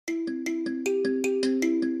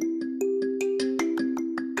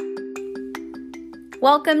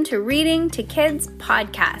Welcome to Reading to Kids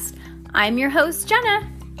podcast. I'm your host,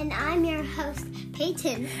 Jenna. And I'm your host,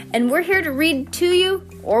 Peyton. And we're here to read to you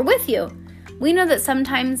or with you. We know that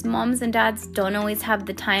sometimes moms and dads don't always have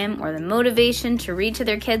the time or the motivation to read to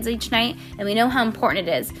their kids each night, and we know how important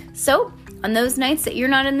it is. So, on those nights that you're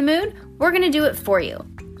not in the mood, we're going to do it for you.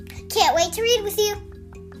 Can't wait to read with you.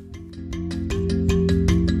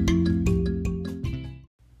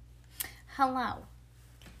 Hello.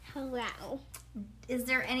 Hello. Is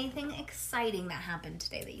there anything exciting that happened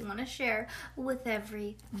today that you want to share with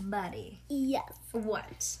everybody? Yes.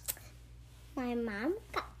 What? My mom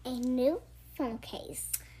got a new phone case.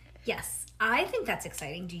 Yes, I think that's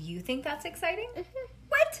exciting. Do you think that's exciting? Mm-hmm.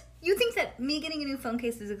 What? You think that me getting a new phone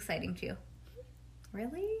case is exciting too?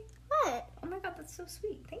 Really? What? Oh my god, that's so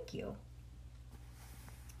sweet. Thank you.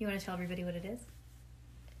 You want to tell everybody what it is?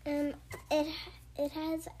 It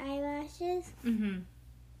has eyelashes. Mm-hmm.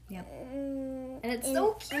 Yep. And it's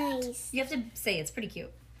so cute. Nice. You have to say it's pretty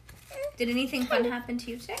cute. Did anything fun happen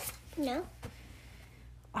to you today? No.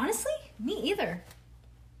 Honestly, me either.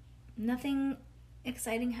 Nothing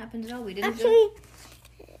exciting happened at all. We didn't Actually,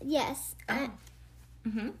 yes. Oh.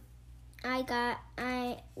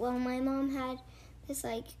 My mom had this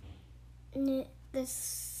a new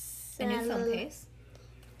phone case?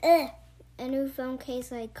 A new phone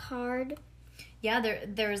case, card. Yeah,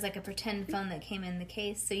 there was a pretend phone that came in the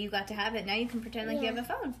case, so you got to have it. Now you can pretend you have a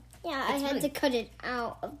phone. Yeah, I had to cut it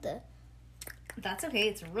out of the... That's okay.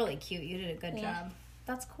 It's really cute. You did a good job.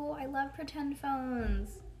 That's cool. I love pretend phones.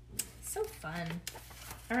 So fun.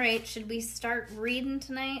 All right, should we start reading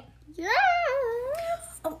tonight? Yes!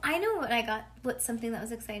 Oh, I know what I got. What's something that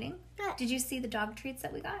was exciting? What? Did you see the dog treats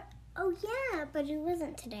that we got? Oh, yeah, but it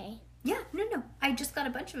wasn't today. Yeah, no. I just got a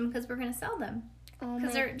bunch of them because we're going to sell them. Oh,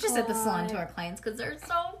 Because they're just at the salon to our clients because they're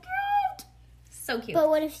so cute. So cute. But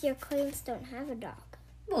what if your clients don't have a dog?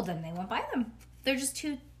 Well, then they won't buy them. They're just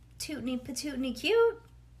too tootny cute.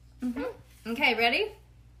 Okay, ready?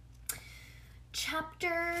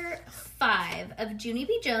 Chapter 5 of Junie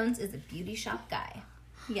B. Jones is a beauty shop guy.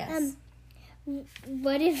 Yes.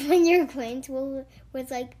 What if when your clients was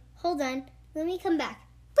like, hold on, let me come back.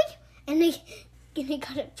 And they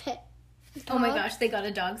got a pet dog. Oh my gosh, they got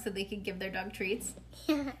a dog so they could give their dog treats?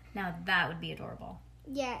 Yeah. Now that would be adorable.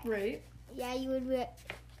 Yeah. Right? Yeah, you would be,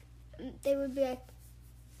 they would be like,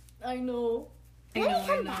 I know. Let me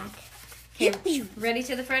come back. Okay, ready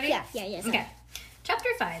to the Freddy? Yeah. Okay. Chapter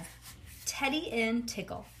 5. Teddy and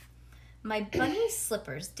Tickle. My bunny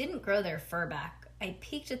slippers didn't grow their fur back. I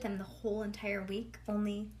peeked at them the whole entire week,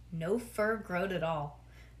 only no fur growed at all.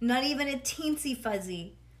 Not even a teensy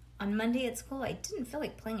fuzzy. On Monday at school, I didn't feel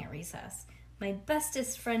like playing at recess. My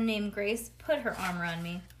bestest friend named Grace put her arm around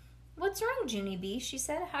me. "What's wrong, Junie B?" she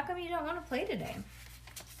said. "How come you don't want to play today?"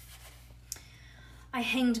 I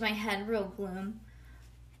hanged my head real gloom.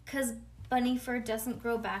 "'Cause bunny fur doesn't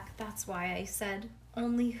grow back, that's why," I said.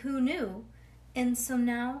 Only who knew? And so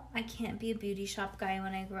now I can't be a beauty shop guy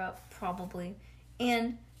when I grow up, probably.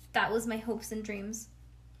 And that was my hopes and dreams.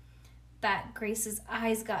 That Grace's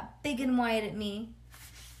eyes got big and wide at me.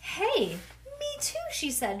 "Hey, me too," she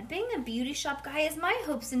said. "Being a beauty shop guy is my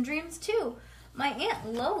hopes and dreams too. My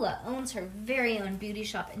Aunt Lola owns her very own beauty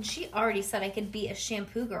shop, and she already said I could be a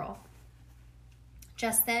shampoo girl."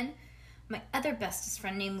 Just then, my other bestest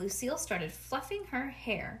friend named Lucille started fluffing her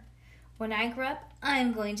hair. "When I grow up,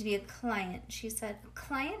 I'm going to be a client," she said. "A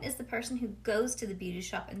client is the person who goes to the beauty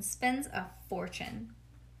shop and spends a fortune."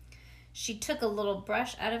 She took a little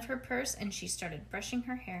brush out of her purse and she started brushing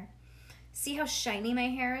her hair. "See how shiny my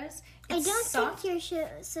hair is? It's I don't soft." think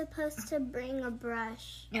you're supposed to bring a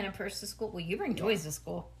brush. And a purse to school? Well, you bring toys to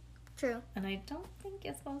school. True. And I don't think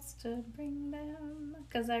you're supposed to bring them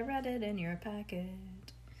because I read it in your packet.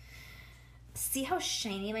 "See how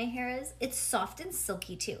shiny my hair is? It's soft and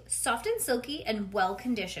silky too. Soft and silky and well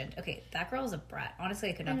conditioned." Okay, that girl is a brat. Honestly,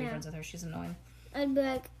 I could not be friends with her. She's annoying. I'd be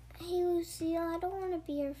like, "Hey, Lucille, I don't want to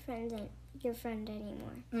be your friend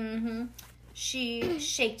anymore." She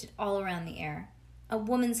shaked it all around the air. "A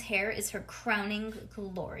woman's hair is her crowning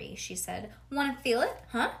glory," she said. "Want to feel it?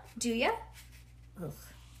 Huh? Do ya?" Ugh.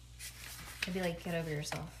 I'd be like, get over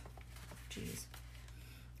yourself. Jeez.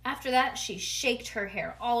 After that, she shaked her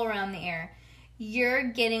hair all around the air. "You're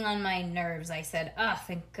getting on my nerves," I said. "Ah,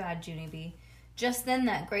 thank God, Junie B." Just then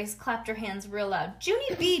that Grace clapped her hands real loud.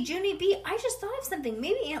 Junie B, I just thought of something.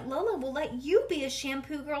 Maybe Aunt Lola will let you be a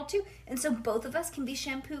shampoo girl too, and so both of us can be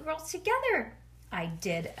shampoo girls together." I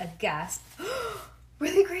did a gasp.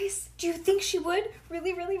 "Really, Grace? Do you think she would?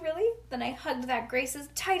 Really, really, really?" Then I hugged that Grace as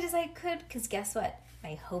tight as I could, because guess what?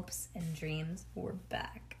 My hopes and dreams were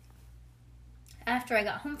back. After I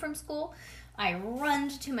got home from school, I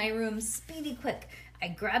runned to my room speedy quick. I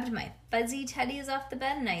grabbed my fuzzy teddies off the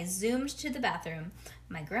bed and I zoomed to the bathroom.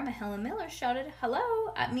 My grandma Helen Miller shouted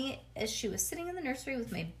hello at me as she was sitting in the nursery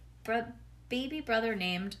with my baby brother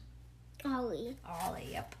named Ollie. Ollie,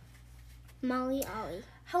 yep. Molly Ollie.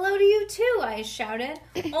 Hello to you too, I shouted.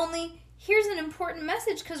 Only here's an important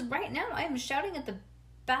message because right now I am shouting at the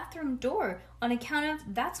bathroom door on account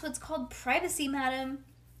of that's what's called privacy, madam.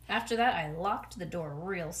 After that, I locked the door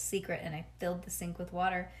real secret and I filled the sink with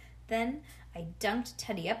water. Then I dunked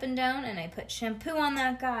Teddy up and down and I put shampoo on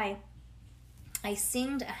that guy. I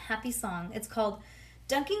singed a happy song. It's called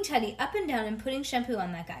Dunking Teddy Up and Down and Putting Shampoo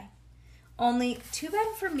on That Guy. Only too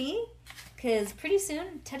bad for me, because pretty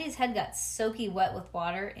soon Teddy's head got soaky wet with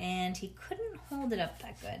water and he couldn't hold it up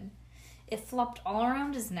that good. It flopped all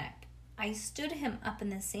around his neck. I stood him up in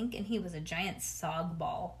the sink and he was a giant sog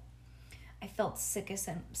ball. I felt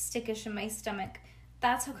sickish in my stomach.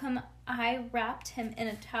 That's how come I wrapped him in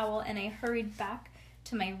a towel and I hurried back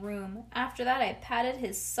to my room. After that, I patted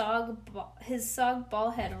his sog ball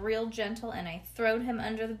head real gentle and I throwed him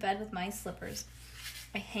under the bed with my slippers.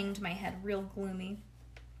 I hanged my head real gloomy.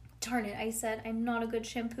 Darn it, I said, I'm not a good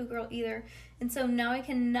shampoo girl either. And so now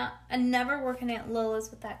I never work in Aunt Lola's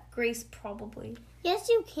with that Grace probably. Yes,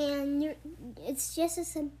 you can. It's just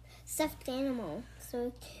a stuffed animal. So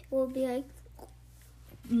it will be like...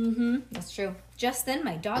 That's true. Just then,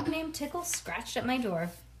 my dog named Tickle scratched at my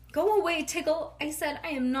door. Go away, Tickle, I said. I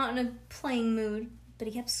am not in a playing mood. But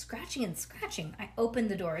he kept scratching and scratching. I opened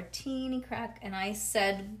the door a teeny crack and I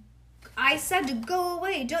said to go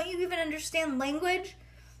away. Don't you even understand language?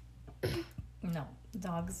 No,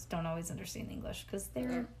 dogs don't always understand English because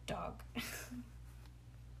they're a dog.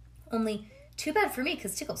 Only too bad for me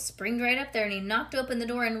because Tickle springed right up there and he knocked open the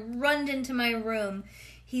door and runned into my room.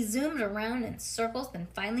 He zoomed around in circles, then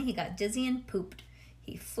finally he got dizzy and pooped.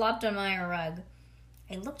 He flopped on my rug.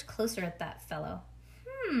 I looked closer at that fellow.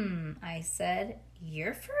 I said,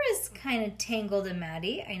 your fur is kind of tangled and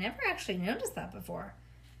matty. I never actually noticed that before.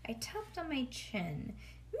 I tapped on my chin.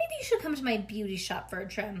 Maybe you should come to my beauty shop for a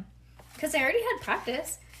trim. Because I already had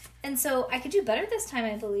practice. And so I could do better this time,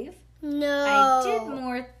 I believe. No. I did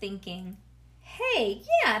more thinking. Hey,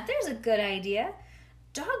 yeah, there's a good idea.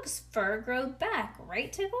 Dog's fur grows back,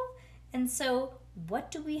 right, Tickle? And so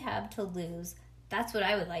what do we have to lose? That's what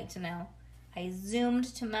I would like to know. I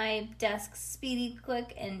zoomed to my desk speedy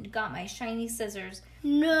quick and got my shiny scissors.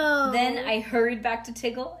 No. Then I hurried back to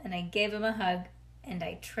Tickle and I gave him a hug. And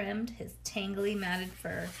I trimmed his tangly matted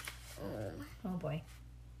fur. Oh boy.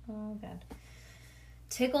 Oh God.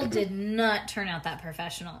 Tickle did not turn out that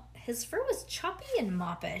professional. His fur was choppy and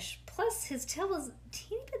moppish. Plus his tail was a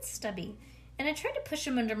teeny bit stubby. And I tried to push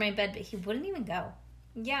him under my bed, but he wouldn't even go.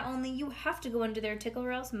 Yeah, only you have to go under there, Tickle,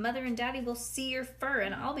 or else Mother and Daddy will see your fur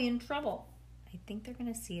and I'll be in trouble. I think they're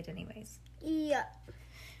going to see it anyways. Yeah.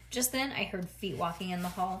 Just then, I heard feet walking in the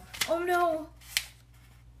hall. Oh no!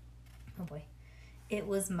 Oh boy. It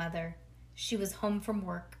was Mother. She was home from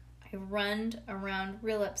work. I runned around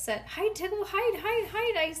real upset. Hide, Tickle,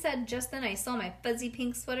 hide, I said. Just then I saw my fuzzy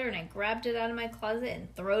pink sweater and I grabbed it out of my closet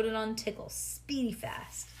and throwed it on Tickle speedy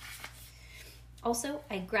fast. Also,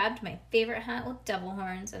 I grabbed my favorite hat with devil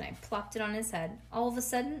horns and I plopped it on his head. All of a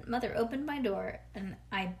sudden, Mother opened my door and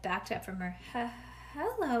I backed up from her.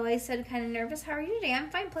 Hello, I said, kind of nervous. How are you today? I'm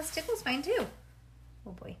fine, plus Tickle's fine too.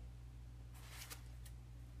 Oh boy.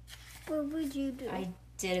 What would you do? I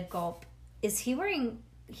did a gulp. He's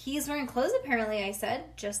wearing clothes apparently, I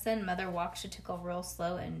said. Just then Mother walked to Tickle real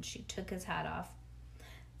slow and she took his hat off.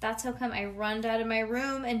 That's how come I runned out of my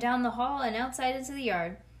room and down the hall and outside into the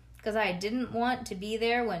yard. Because I didn't want to be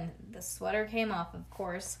there when the sweater came off, of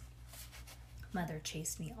course. Mother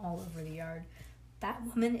chased me all over the yard. That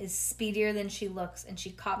woman is speedier than she looks, and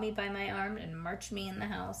she caught me by my arm and marched me in the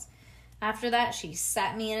house. After that, she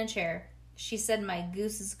sat me in a chair. She said, my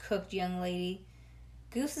goose is cooked, young lady.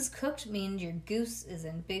 Goose is cooked means your goose is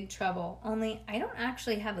in big trouble. Only I don't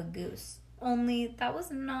actually have a goose. Only that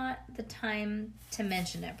was not the time to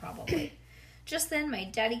mention it, probably. Just then, my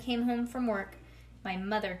daddy came home from work. My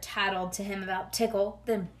mother tattled to him about Tickle.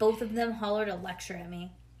 Then both of them hollered a lecture at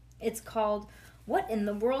me. It's called, what in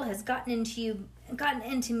the world has gotten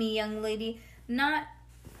into me, young lady?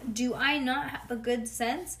 Do I not have a good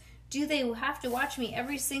sense? Do they have to watch me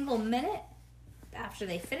every single minute? After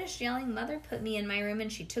they finished yelling, Mother put me in my room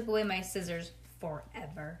and she took away my scissors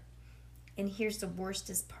forever. And here's the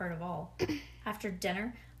worstest part of all. After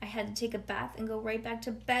dinner, I had to take a bath and go right back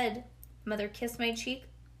to bed. Mother kissed my cheek.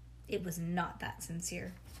 It was not that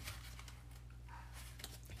sincere.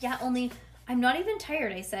 Yeah, only I'm not even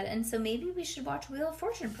tired, I said, and so maybe we should watch Wheel of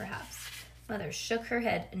Fortune, perhaps. Mother shook her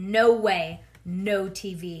head. No way. No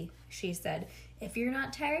TV, she said. If you're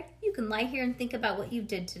not tired, you can lie here and think about what you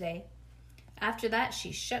did today. After that,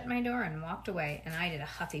 she shut my door and walked away, and I did a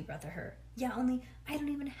huffy breath at her. Yeah, only I don't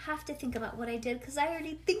even have to think about what I did because I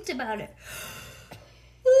already think about it.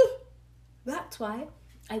 That's why,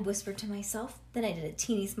 I whispered to myself. Then I did a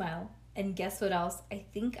teeny smile. And guess what else? I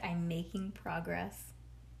think I'm making progress.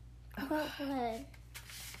 About what?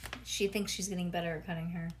 She thinks she's getting better at cutting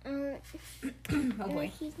hair. Oh boy. No,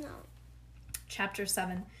 he's not. Chapter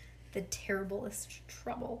 7, The Terriblest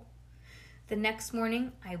Trouble. The next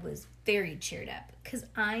morning, I was very cheered up because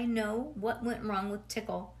I know what went wrong with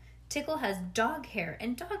Tickle. Tickle has dog hair,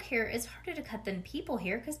 and dog hair is harder to cut than people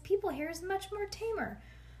hair because people hair is much more tamer.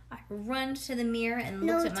 I run to the mirror and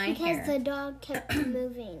looked at my hair. No, it's because the dog kept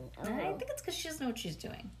moving. I think it's because she doesn't know what she's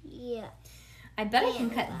doing. Yeah. I bet I can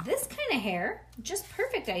cut this kind of hair. Just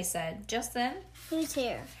perfect, I said. Just then, whose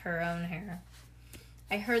hair? Her own hair.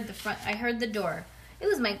 I heard the door. It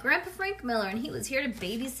was my Grandpa Frank Miller, and he was here to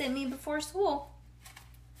babysit me before school.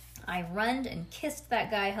 I runned and kissed that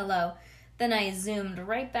guy hello. Then I zoomed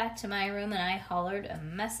right back to my room, and I hollered a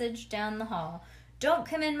message down the hall. Don't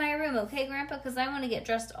come in my room, okay, Grandpa? Because I want to get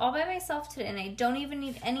dressed all by myself today, and I don't even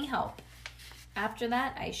need any help. After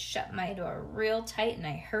that, I shut my door real tight, and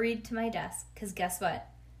I hurried to my desk. Because guess what?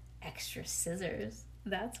 Extra scissors.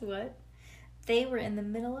 That's what. They were in the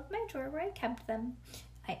middle of my drawer where I kept them.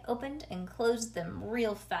 I opened and closed them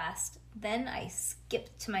real fast. Then I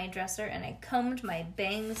skipped to my dresser and I combed my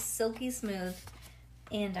bangs silky smooth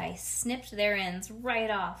and I snipped their ends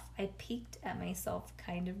right off. I peeked at myself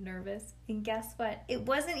kind of nervous. And guess what? It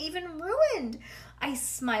wasn't even ruined. I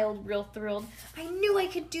smiled real thrilled. I knew I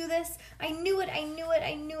could do this. I knew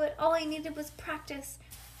it. All I needed was practice.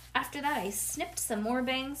 After that, I snipped some more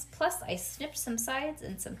bangs. Plus, I snipped some sides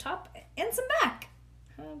and some top and some back.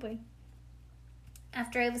 Oh boy.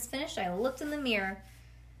 After I was finished, I looked in the mirror.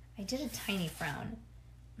 I did a tiny frown.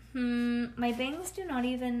 My bangs do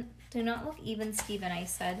not look even, Steven, I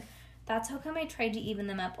said. That's how come I tried to even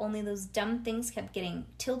them up, only those dumb things kept getting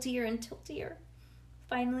tiltier and tiltier.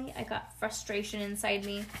 Finally, I got frustration inside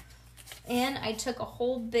me, and I took a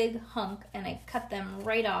whole big hunk and I cut them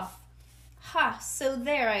right off. Ha, so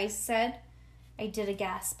there, I said. I did a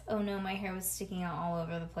gasp. Oh no, my hair was sticking out all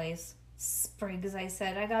over the place. Sprigs, I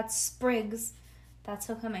said. I got sprigs. That's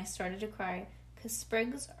how come I started to cry, because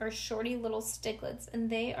sprigs are shorty little sticklets,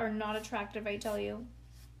 and they are not attractive, I tell you.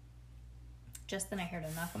 Just then I heard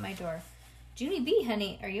a knock on my door. Junie B,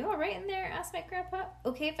 honey, are you all right in there? Asked my grandpa.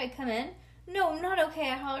 Okay if I come in? No, not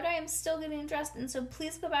okay, I hollered. I am still getting dressed, and so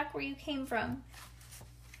please go back where you came from.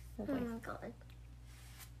 Oh my God.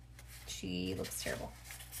 She looks terrible.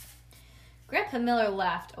 Grandpa Miller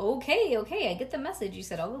laughed. Okay, I get the message. You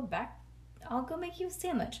said I'll go make you a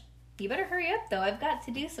sandwich. You better hurry up, though. I've got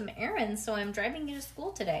to do some errands, so I'm driving you to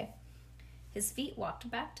school today. His feet walked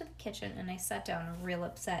back to the kitchen, and I sat down real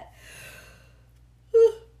upset.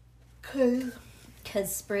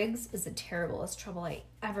 Because Sprigs is the terriblest trouble I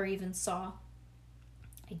ever even saw.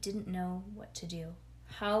 I didn't know what to do.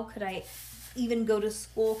 How could I even go to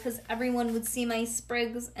school? Because everyone would see my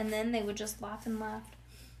Sprigs, and then they would just laugh and laugh.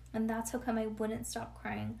 And that's how come I wouldn't stop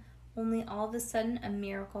crying. Only all of a sudden, a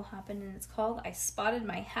miracle happened, and it's called I spotted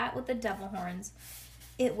my hat with the devil horns.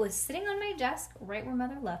 It was sitting on my desk right where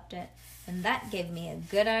Mother left it, and that gave me a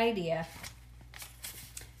good idea.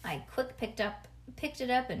 I quick picked it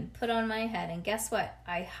up and put on my head, and guess what?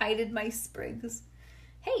 I hided my Sprigs.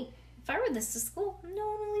 Hey, if I wear this to school, no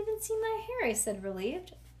one will even see my hair, I said,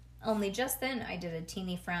 relieved. Only just then, I did a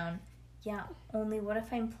teeny frown. Yeah, only what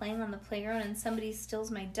if I'm playing on the playground and somebody steals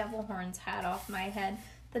my devil horns hat off my head?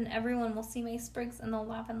 Then everyone will see my Sprigs and they'll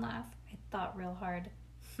laugh and laugh. I thought real hard.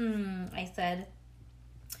 I said.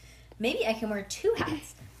 Maybe I can wear 2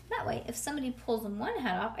 hats. That way, if somebody pulls one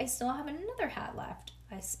hat off, I still have another hat left.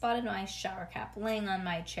 I spotted my shower cap laying on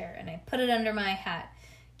my chair and I put it under my hat.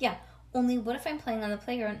 Yeah, only what if I'm playing on the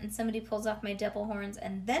playground and somebody pulls off my devil horns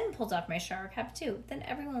and then pulls off my shower cap too? Then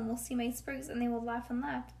everyone will see my Sprigs and they will laugh and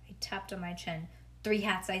laugh. I tapped on my chin. 3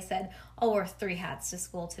 hats, I said. I'll wear 3 hats to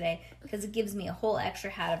school today because it gives me a whole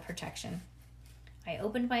extra hat of protection. I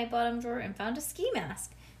opened my bottom drawer and found a ski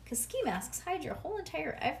mask because ski masks hide your whole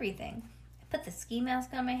entire everything. I put the ski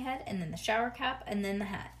mask on my head and then the shower cap and then the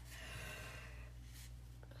hat.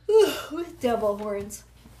 With devil horns.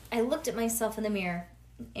 I looked at myself in the mirror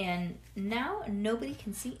and now nobody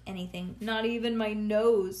can see anything, not even my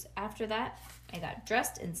nose. After that, I got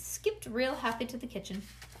dressed and skipped real happy to the kitchen.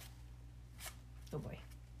 Oh boy.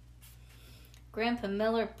 Grandpa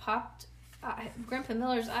Miller's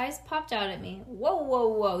eyes popped out at me.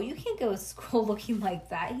 Whoa. You can't go to school looking like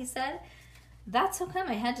that, he said. That's how come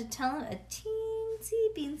I had to tell him a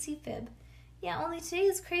teensy-beansy fib. Yeah, only today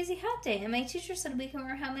is crazy hat day, and my teacher said we can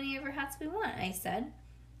wear how many ever hats we want, I said.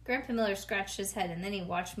 Grandpa Miller scratched his head, and then he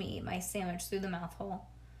watched me eat my sandwich through the mouth hole.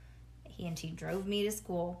 He drove me to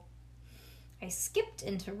school. I skipped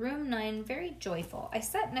into room 9, very joyful. I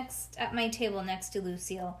sat at my table next to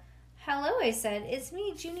Lucille. Hello, I said. It's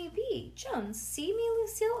me, Junie B. Jones. See me,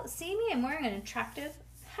 Lucille? See me? I'm wearing an attractive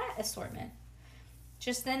hat assortment.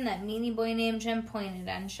 Just then, that meanie boy named Jim pointed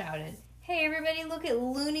and shouted, Hey, everybody, look at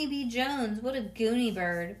Looney B. Jones. What a goony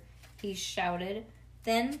bird, he shouted.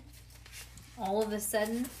 Then, all of a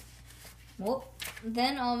sudden,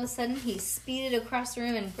 he speeded across the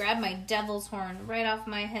room and grabbed my devil's horn right off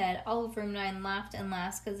my head. All of room 9 laughed and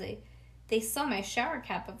laughed because they saw my shower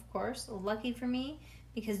cap, of course. Lucky for me,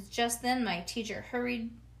 because just then my teacher hurried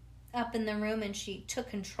up in the room and she took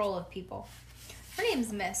control of people. Her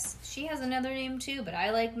name's Miss. She has another name too, but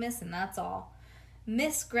I like Miss and that's all.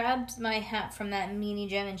 Miss grabbed my hat from that meanie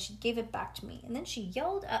Jim and she gave it back to me. And then she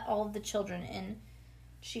yelled at all of the children and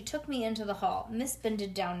she took me into the hall. Miss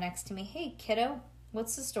bended down next to me. Hey, kiddo,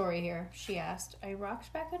 what's the story here? She asked. I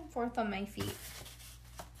rocked back and forth on my feet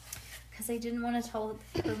because I didn't want to tell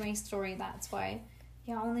her my story, that's why.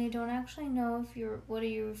 Yeah, only I don't actually know what are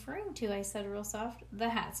you referring to, I said real soft. The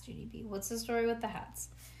hats, Judy B. What's the story with the hats?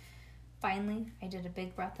 Finally, I did a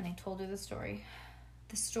big breath and I told her the story.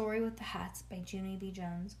 The Story with the Hats by Junie B.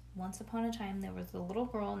 Jones. Once upon a time, there was a little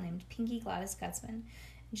girl named Pinky Gladys Gutzman,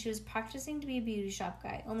 and she was practicing to be a beauty shop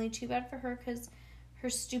guy. Only too bad for her because her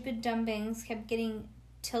stupid dumb bangs kept getting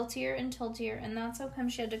tiltier and tiltier, and that's how come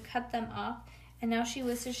she had to cut them off, and now she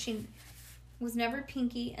wishes she was never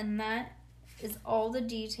Pinky, and that is all the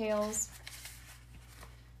details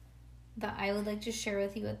that I would like to share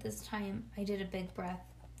with you at this time. I did a big breath.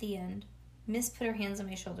 The end. Miss put her hands on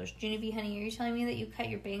my shoulders. Junie B, honey, are you telling me that you cut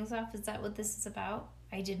your bangs off? Is that what this is about?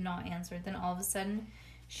 I did not answer. Then all of a sudden,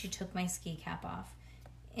 she took my ski cap off.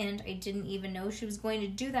 And I didn't even know she was going to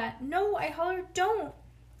do that. No, I hollered, don't!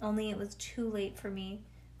 Only it was too late for me.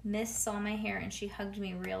 Miss saw my hair and she hugged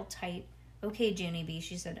me real tight. Okay, Junie B,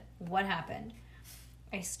 she said, what happened?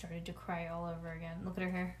 I started to cry all over again. Look at her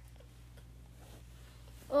hair.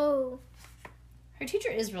 Oh. Her teacher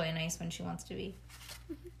is really nice when she wants to be.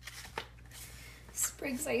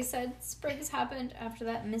 Sprigs, I said. Sprigs happened. After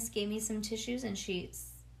that, Miss gave me some tissues and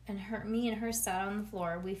sheets, and me and her sat on the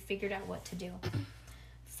floor. We figured out what to do.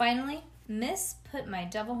 Finally, Miss put my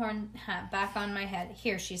devil horn hat back on my head.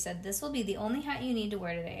 Here, she said, this will be the only hat you need to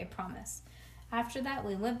wear today, I promise. After that,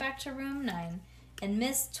 we went back to room 9, and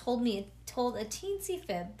Miss told a teensy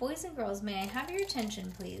fib. Boys and girls, may I have your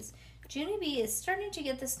attention, please? Junie B is starting to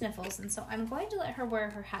get the sniffles, and so I'm going to let her wear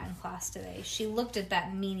her hat in class today. She looked at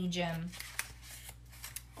that meanie Jim.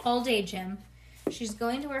 All day, Jim. She's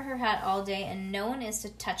going to wear her hat all day, and no one is to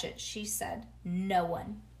touch it, she said. No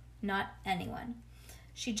one. Not anyone.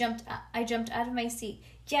 I jumped out of my seat.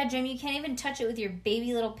 Yeah, Jim, you can't even touch it with your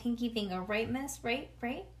baby little pinky finger, right, Miss? Right?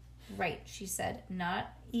 Right, she said.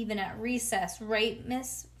 Not even at recess. Right,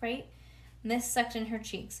 Miss? Right? Miss sucked in her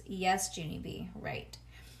cheeks. Yes, Junie B. Right.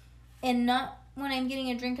 And not when I'm getting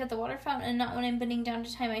a drink at the water fountain, and not when I'm bending down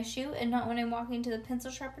to tie my shoe, and not when I'm walking to the pencil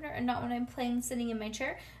sharpener, and not when I'm playing sitting in my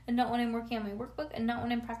chair, and not when I'm working on my workbook, and not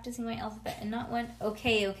when I'm practicing my alphabet, and not when...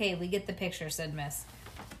 Okay, we get the picture, said Miss.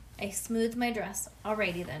 I smoothed my dress.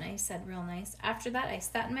 Alrighty then, I said real nice. After that, I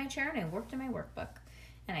sat in my chair and I worked in my workbook.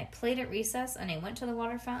 And I played at recess, and I went to the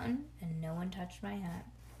water fountain, and no one touched my hat.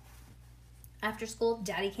 After school,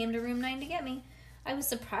 Daddy came to room 9 to get me. I was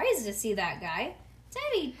surprised to see that guy.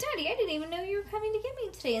 Daddy, I didn't even know you were coming to get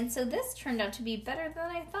me today, and so this turned out to be better than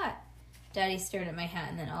I thought. Daddy stared at my hat,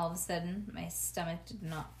 and then all of a sudden, my stomach did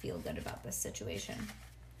not feel good about this situation.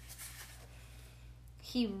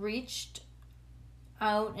 He reached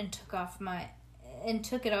out and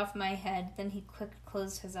took it off my head. Then he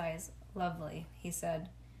closed his eyes. Lovely, he said.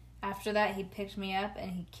 After that, he picked me up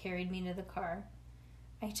and he carried me to the car.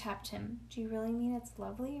 I tapped him. Do you really mean it's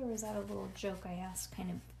lovely, or is that a little joke? I asked, kind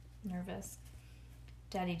of nervous.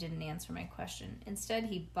 Daddy didn't answer my question. Instead,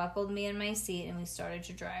 he buckled me in my seat and we started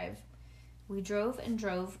to drive. We drove and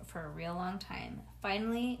drove for a real long time.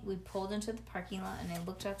 Finally, we pulled into the parking lot and I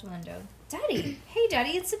looked out the window. Daddy! Hey,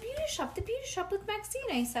 Daddy, it's the beauty shop with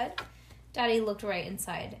Maxine, I said. Daddy looked right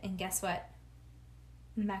inside, and guess what?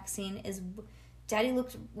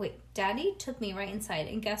 Daddy took me right inside,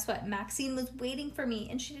 and guess what? Maxine was waiting for me,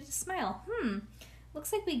 and she did a smile.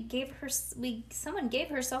 Looks like someone gave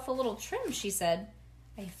herself a little trim, she said.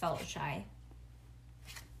 I felt shy.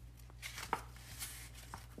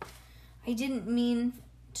 I didn't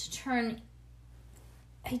turn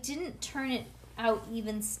it out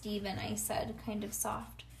even Steven, I said, kind of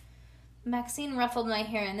soft. Maxine ruffled my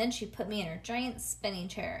hair, and then she put me in her giant spinning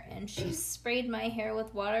chair, and she sprayed my hair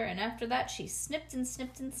with water, and after that she snipped and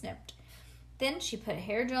snipped and snipped. Then she put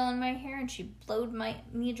hair gel in my hair, and she blowed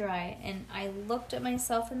me dry, and I looked at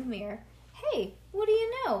myself in the mirror. Hey, what do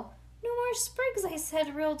you know? No more sprigs, I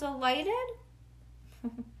said, real delighted.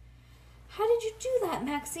 How did you do that,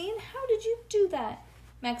 Maxine? How did you do that?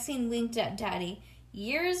 Maxine winked at Daddy.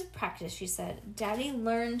 Years of practice, she said. Daddy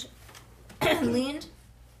leaned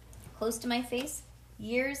close to my face.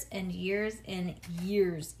 Years and years and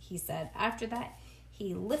years, he said. After that,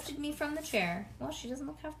 he lifted me from the chair. Well, she doesn't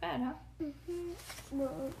look half bad, huh? Mm-hmm.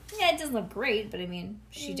 Well, yeah, it doesn't look great, but I mean,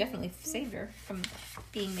 she definitely saved her from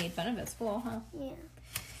being made fun of at school, huh? Yeah.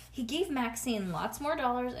 He gave Maxine lots more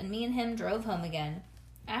dollars, and me and him drove home again.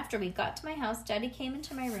 After we got to my house, Daddy came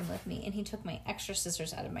into my room with me, and he took my extra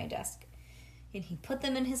scissors out of my desk, and he put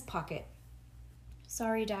them in his pocket.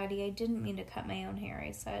 Sorry, Daddy, I didn't mean to cut my own hair,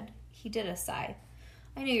 I said. He did a sigh.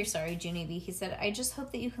 I know you're sorry, Junie B, he said. I just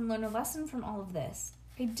hope that you can learn a lesson from all of this.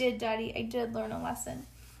 I did, Daddy. I did learn a lesson.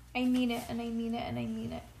 I mean it, and I mean it, and I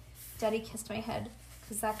mean it. Daddy kissed my head,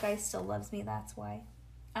 because that guy still loves me, that's why.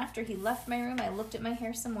 After he left my room, I looked at my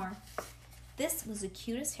hair some more. This was the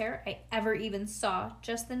cutest hair I ever even saw.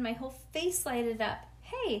 Just then my whole face lighted up.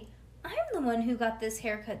 Hey, I'm the one who got this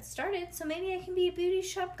haircut started, so maybe I can be a beauty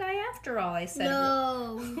shop guy after all, I said.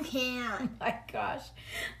 No, you can't. Oh my gosh,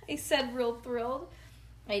 I said real thrilled.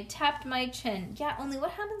 I tapped my chin. Yeah, only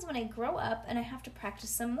what happens when I grow up and I have to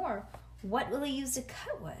practice some more? What will I use to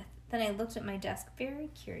cut with? Then I looked at my desk,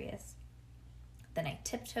 very curious. Then I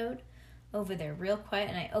tiptoed over there real quiet,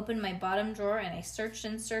 and I opened my bottom drawer, and I searched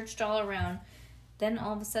and searched all around. Then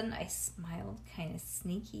all of a sudden, I smiled kind of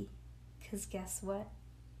sneaky, because guess what?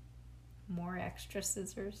 More extra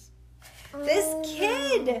scissors. Oh. This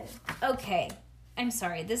kid! Okay, I'm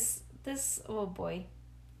sorry. This, oh boy.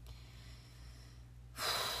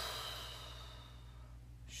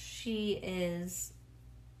 She is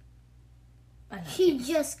a nutcase. She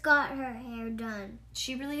just got her hair done.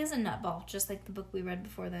 She really is a nutball, just like the book we read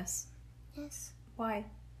before this. Yes. Why?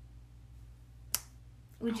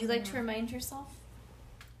 Would you like to remind yourself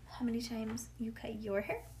how many times you cut your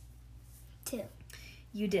hair? 2.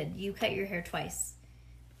 You did. You cut your hair twice.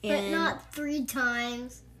 But not 3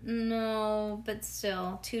 times. No, but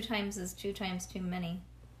still, 2 times is 2 times too many.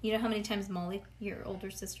 You know how many times Molly, your older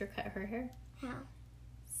sister, cut her hair? How?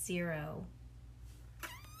 0.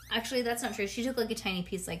 Actually, that's not true. She took like a tiny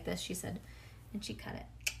piece like this, she said, and she cut it.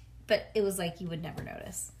 But it was like you would never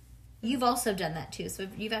notice. You've also done that too, so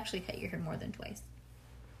you've actually cut your hair more than twice.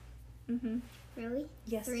 Mm-hmm. Really?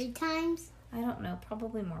 Yes. 3 times? I don't know.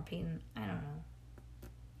 Probably more, Peyton. I don't know.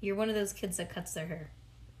 You're one of those kids that cuts their hair.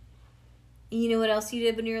 You know what else you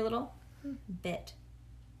did when you were little? Bit.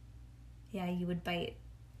 Yeah, you would bite.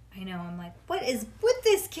 I know. I'm like, what is with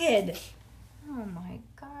this kid? Oh my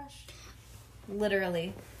gosh.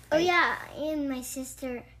 Literally. Oh yeah, and my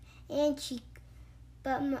sister, and she,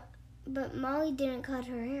 but Molly didn't cut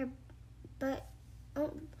her hair, but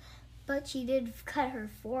she did cut her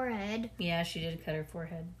forehead. Yeah, she did cut her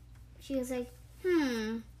forehead. She was like,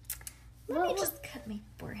 Let me just cut my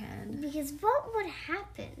forehead. Because what would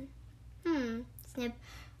happen? Snip.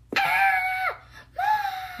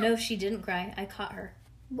 No, she didn't cry. I caught her.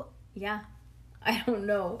 What? Yeah. I don't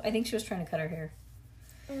know. I think she was trying to cut her hair.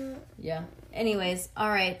 Yeah. Anyways, all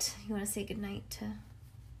right. You want to say goodnight to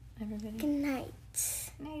everybody? Good night.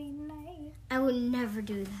 Night. I would never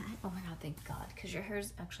do that. Oh my god, thank God. Because your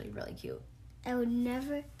hair's actually really cute. I would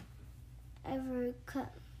never, ever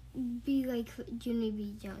be like Junie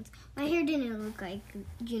B. Jones. My hair didn't look like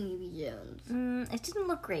Junie B. Jones. It didn't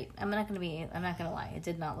look great. I'm not gonna lie. It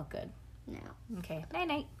did not look good. No. Okay.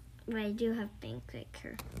 Night. But I do have bangs like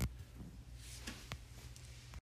her.